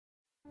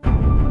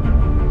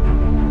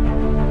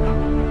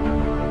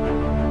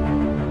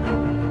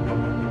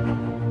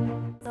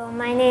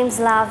name's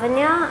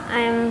Lavanya.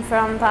 I'm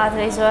from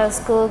Pathways Royal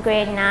School,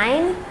 grade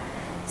 9.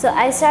 So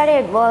I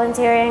started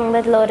volunteering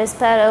with Lotus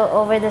Petal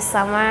over the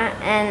summer,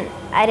 and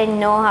I didn't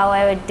know how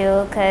I would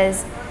do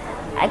because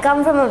I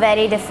come from a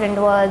very different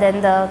world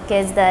than the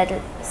kids that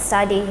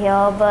study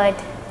here,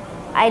 but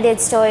I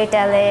did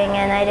storytelling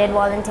and I did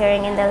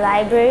volunteering in the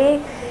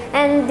library,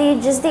 and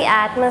just the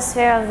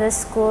atmosphere of this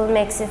school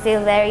makes you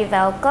feel very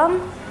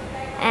welcome.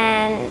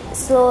 And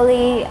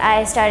slowly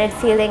I started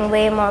feeling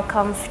way more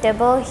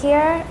comfortable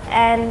here,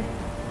 and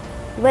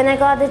when I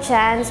got the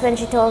chance, when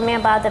she told me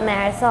about the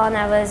marathon,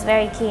 I was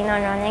very keen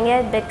on running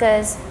it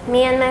because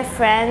me and my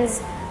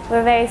friends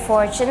were very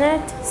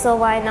fortunate, so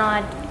why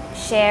not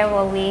share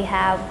what we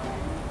have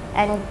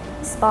and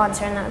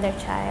sponsor another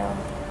child.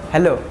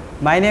 Hello,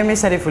 my name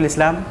is Sariful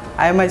Islam.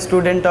 I am a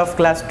student of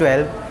class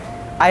 12.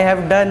 I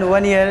have done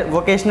 1 year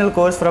vocational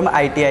course from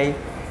ITI,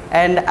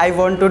 and I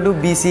want to do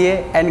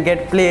BCA and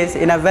get placed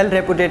in a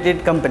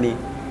well-reputed company.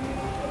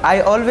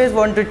 I always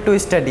wanted to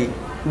study,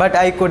 but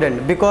I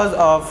couldn't because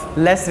of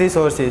less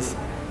resources.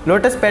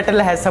 Lotus Petal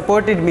has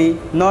supported me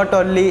not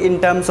only in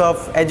terms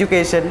of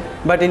education,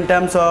 but in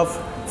terms of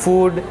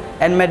food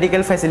and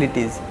medical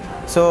facilities.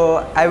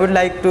 So I would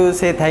like to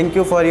say thank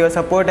you for your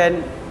support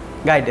and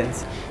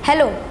guidance.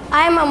 Hello,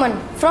 I am Aman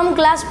from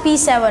class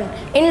P7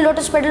 in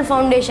Lotus Petal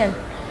Foundation,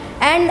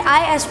 and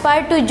I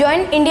aspire to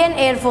join Indian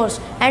Air Force,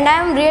 and I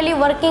am really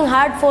working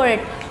hard for it.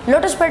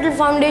 Lotus Petal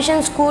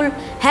Foundation School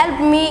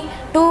helped me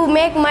to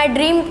make my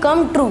dream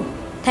come true.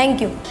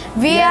 Thank you.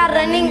 We are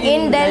running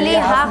in Delhi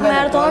half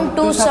marathon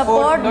to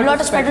support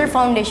Lotus Petal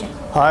Foundation.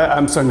 Hi,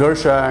 I'm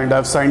Sangarsha, and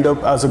I've signed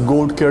up as a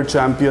Gold Care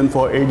Champion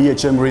for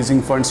ADHM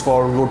raising funds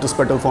for Lotus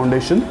Petal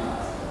Foundation.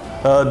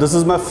 This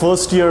is my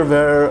first year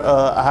where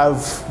I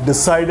have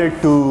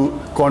decided to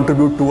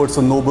contribute towards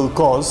a noble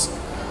cause.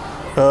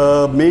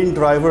 Main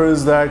driver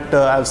is that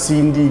I've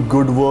seen the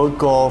good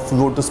work of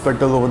Lotus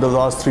Petal over the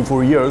last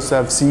 3-4 years.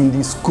 I've seen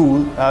the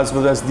school as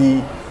well as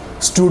the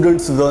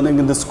students learning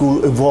in the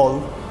school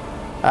evolve,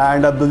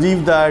 and I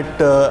believe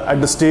that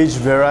at the stage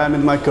where I am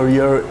in my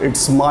career,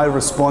 it's my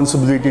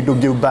responsibility to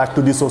give back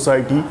to the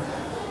society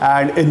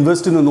and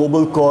invest in a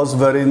noble cause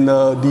wherein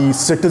the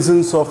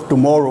citizens of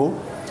tomorrow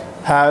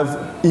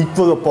have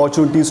equal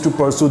opportunities to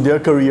pursue their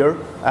career,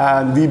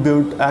 and we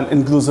build an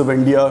inclusive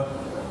India,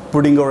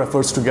 putting our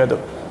efforts together.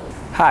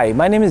 Hi,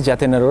 my name is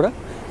Jatin Arora,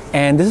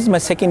 and this is my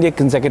second year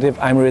consecutive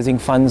I'm raising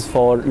funds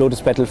for Lotus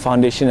Petal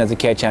Foundation as a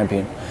care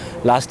champion.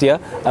 Last year,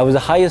 I was the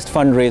highest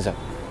fundraiser.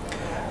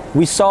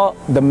 We saw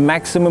the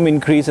maximum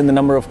increase in the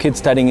number of kids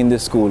studying in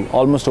this school.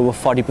 Almost over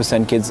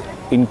 40% kids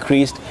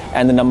increased,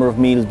 and the number of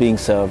meals being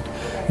served.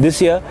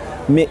 This year,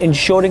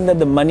 ensuring that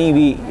the money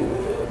we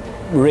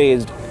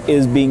raised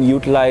is being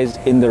utilized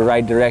in the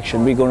right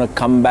direction. We're going to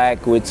come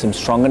back with some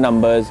stronger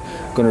numbers,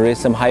 going to raise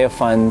some higher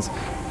funds,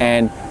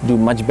 and do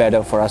much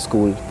better for our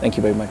school. Thank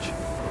you very much.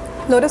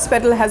 Lotus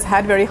Petal has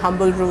had very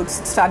humble roots.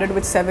 It started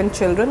with 7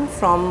 children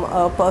from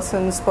a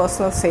person's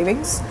personal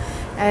savings.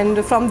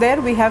 And from there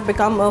we have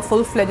become a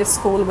full-fledged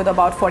school with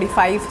about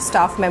 45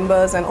 staff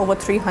members and over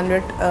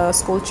 300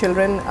 school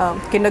children,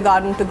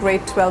 kindergarten to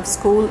grade 12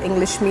 school,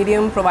 English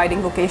medium,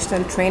 providing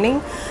vocational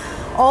training.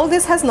 All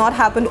this has not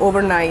happened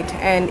overnight,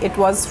 and it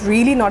was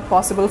really not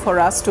possible for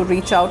us to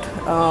reach out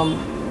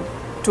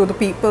to the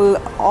people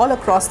all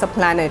across the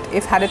planet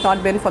if had it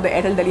not been for the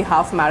Airtel Delhi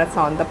Half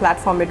Marathon, the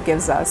platform it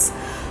gives us.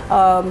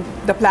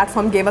 The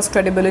platform gave us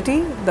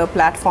credibility, the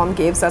platform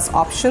gave us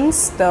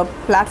options, the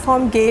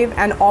platform gave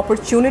an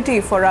opportunity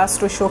for us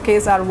to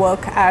showcase our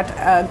work at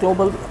a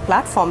global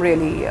platform,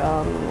 really,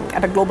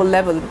 at a global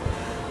level.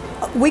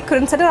 We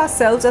consider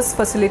ourselves as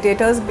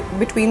facilitators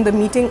between the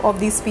meeting of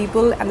these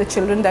people and the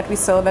children that we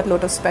serve at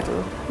Lotus Petal.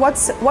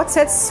 What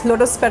sets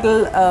Lotus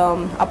Petal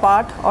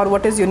apart, or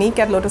what is unique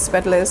at Lotus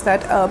Petal, is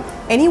that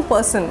any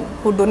person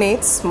who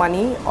donates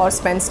money or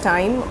spends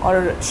time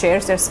or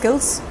shares their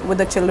skills with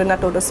the children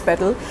at Lotus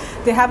Petal,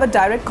 they have a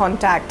direct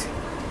contact.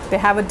 They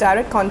have a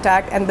direct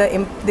contact, and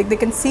they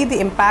can see the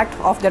impact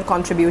of their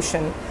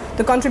contribution.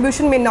 The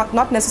contribution may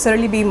not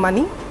necessarily be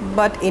money,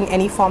 but in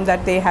any form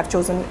that they have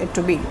chosen it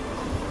to be.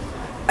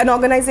 An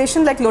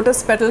organization like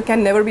Lotus Petal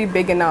can never be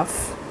big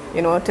enough,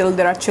 till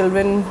there are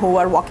children who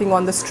are walking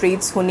on the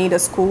streets, who need a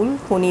school,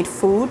 who need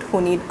food, who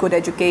need good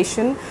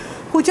education,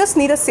 who just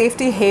need a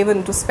safety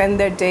haven to spend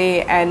their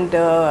day, and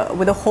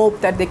with a hope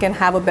that they can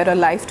have a better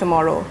life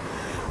tomorrow.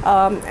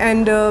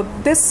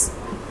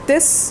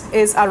 This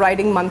is our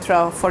riding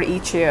mantra for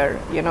each year.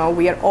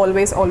 We are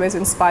always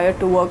inspired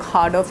to work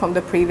harder from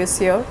the previous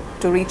year,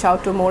 to reach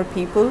out to more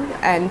people,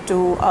 and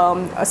to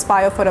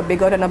aspire for a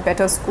bigger and a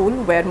better school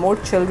where more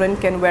children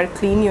can wear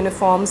clean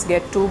uniforms,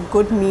 get to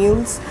good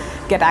meals,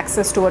 get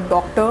access to a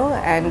doctor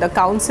and a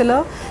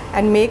counselor,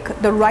 and make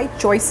the right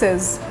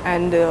choices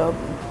and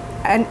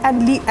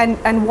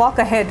walk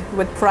ahead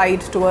with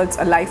pride towards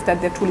a life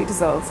that they truly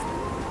deserve.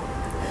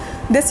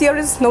 This year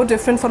is no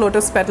different for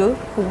Lotus Petal.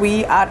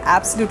 We are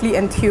absolutely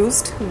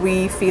enthused.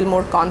 We feel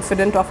more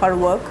confident of our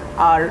work.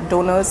 Our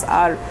donors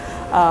are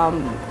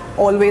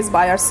always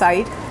by our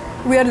side.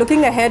 We are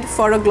looking ahead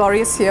for a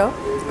glorious year.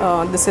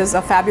 This is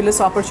a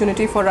fabulous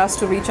opportunity for us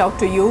to reach out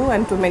to you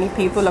and to many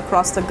people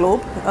across the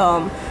globe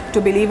to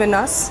believe in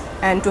us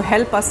and to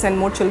help us send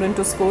more children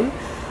to school.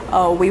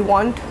 We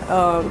want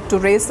to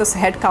raise the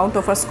head count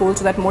of our school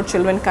so that more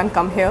children can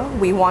come here.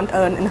 We want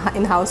an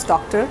in-house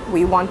doctor.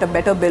 We want a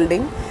better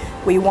building.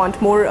 We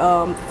want more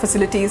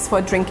facilities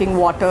for drinking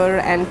water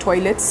and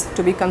toilets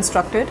to be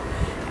constructed.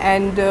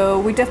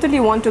 And we definitely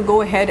want to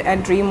go ahead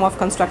and dream of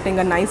constructing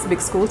a nice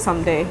big school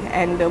someday,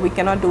 and we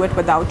cannot do it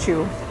without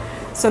you.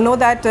 So know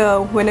that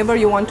whenever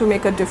you want to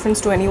make a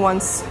difference to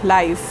anyone's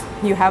life,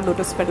 you have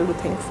Lotus Petal to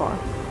think for.